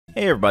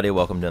Hey everybody,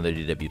 welcome to another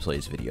DW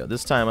Plays video.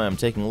 This time I'm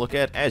taking a look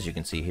at, as you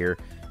can see here,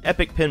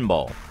 Epic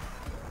Pinball.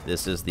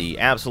 This is the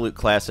absolute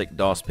classic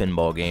DOS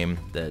pinball game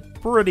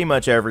that pretty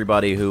much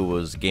everybody who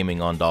was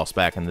gaming on DOS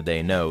back in the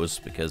day knows,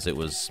 because it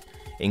was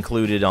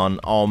included on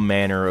all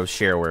manner of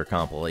shareware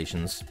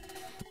compilations.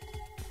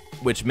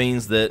 Which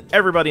means that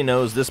everybody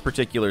knows this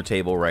particular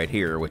table right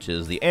here, which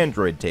is the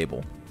Android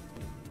table.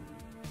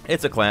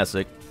 It's a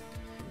classic,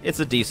 it's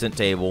a decent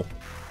table.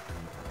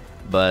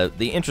 But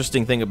the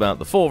interesting thing about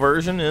the full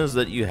version is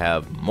that you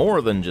have more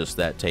than just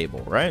that table,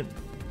 right?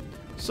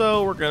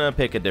 So we're going to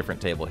pick a different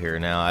table here.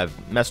 Now,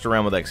 I've messed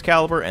around with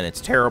Excalibur, and it's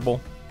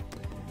terrible.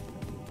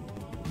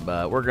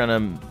 But we're going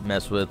to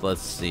mess with,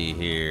 let's see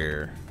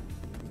here.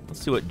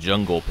 Let's see what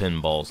Jungle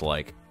Pinball's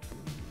like.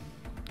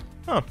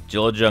 Oh,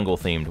 Jilla Jungle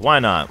themed. Why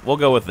not? We'll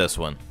go with this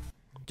one.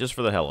 Just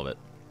for the hell of it.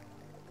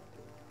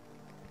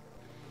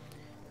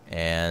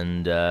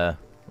 And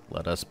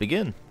let us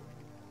begin.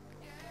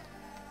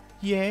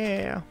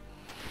 Yeah.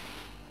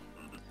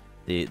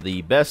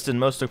 The best and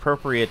most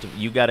appropriate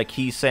 "you got a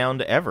key"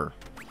 sound ever.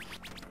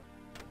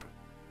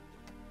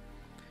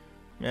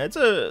 Yeah,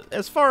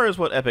 as far as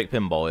what Epic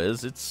Pinball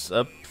is, it's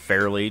a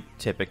fairly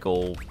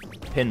typical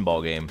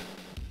pinball game.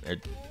 There's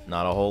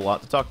not a whole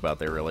lot to talk about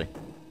there, really.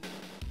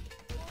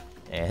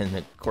 And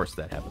of course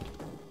that happened.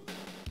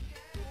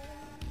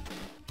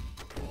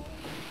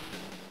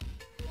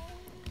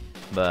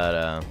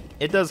 But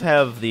it does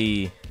have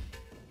the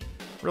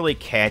really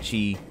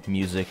catchy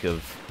music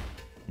of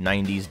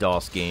 90s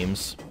DOS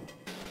games.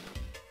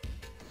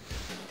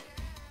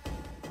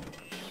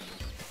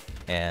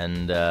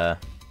 And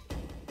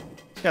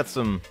it's got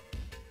some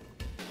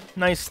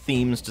nice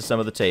themes to some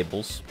of the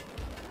tables.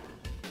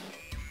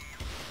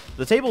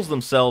 The tables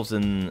themselves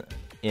in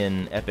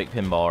Epic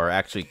Pinball are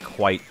actually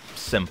quite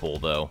simple,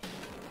 though.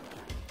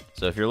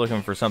 So if you're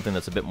looking for something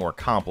that's a bit more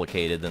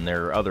complicated, then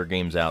there are other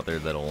games out there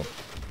that'll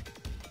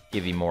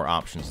give you more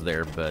options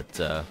there, but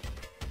if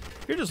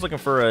you're just looking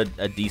for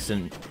a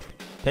decent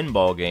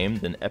pinball game,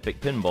 then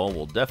Epic Pinball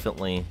will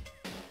definitely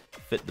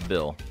fit the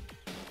bill.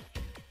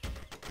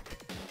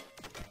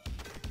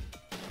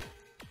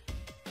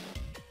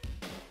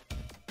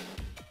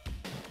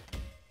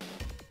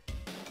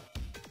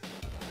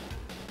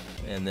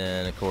 And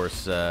then, of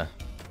course, it's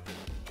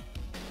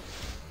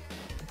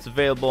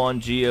available on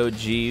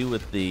GOG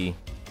with the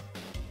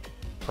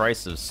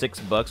price of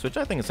 $6, which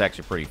I think is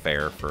actually pretty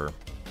fair for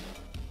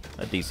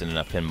a decent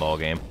enough pinball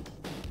game.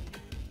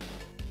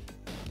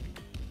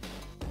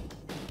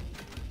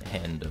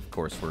 And, of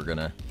course, we're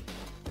gonna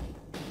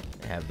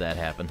have that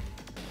happen.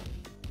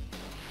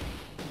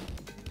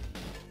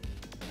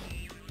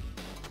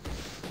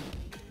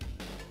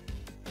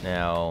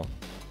 Now,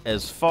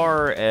 as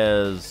far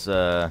as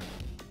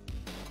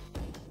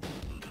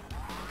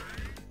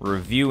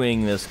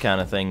reviewing this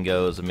kind of thing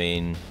goes, I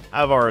mean,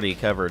 I've already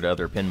covered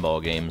other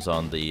pinball games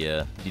on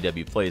the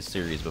DW Plays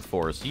series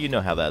before, so you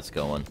know how that's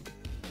going.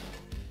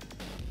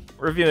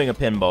 Reviewing a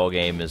pinball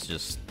game is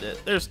just,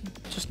 there's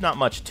just not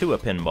much to a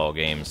pinball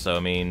game, so I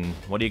mean,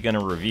 what are you going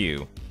to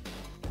review?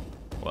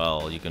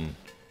 Well, you can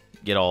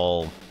get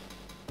all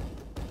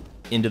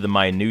into the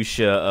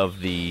minutia of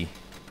the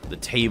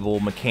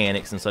table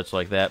mechanics and such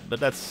like that, but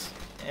that's,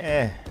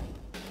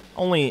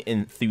 only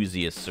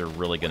enthusiasts are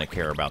really going to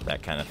care about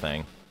that kind of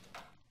thing.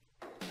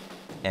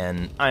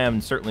 And I am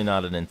certainly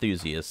not an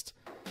enthusiast.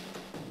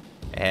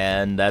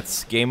 And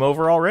that's game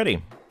over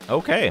already.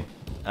 Okay.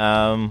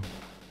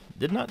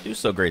 Did not do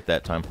so great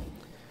that time.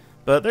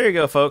 But there you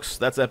go, folks.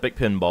 That's Epic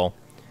Pinball.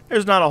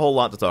 There's not a whole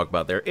lot to talk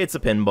about there. It's a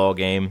pinball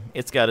game.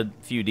 It's got a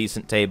few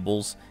decent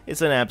tables.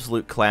 It's an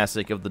absolute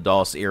classic of the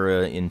DOS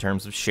era in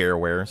terms of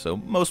shareware, so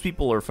most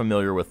people are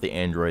familiar with the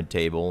Android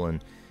table,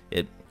 and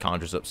it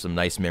conjures up some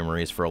nice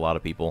memories for a lot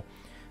of people.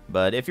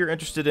 But if you're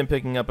interested in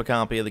picking up a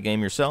copy of the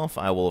game yourself,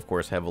 I will, of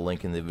course, have a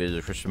link in the video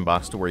description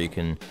box to where you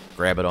can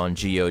grab it on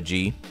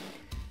GOG.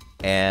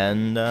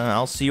 And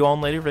I'll see you all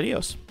in later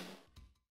videos.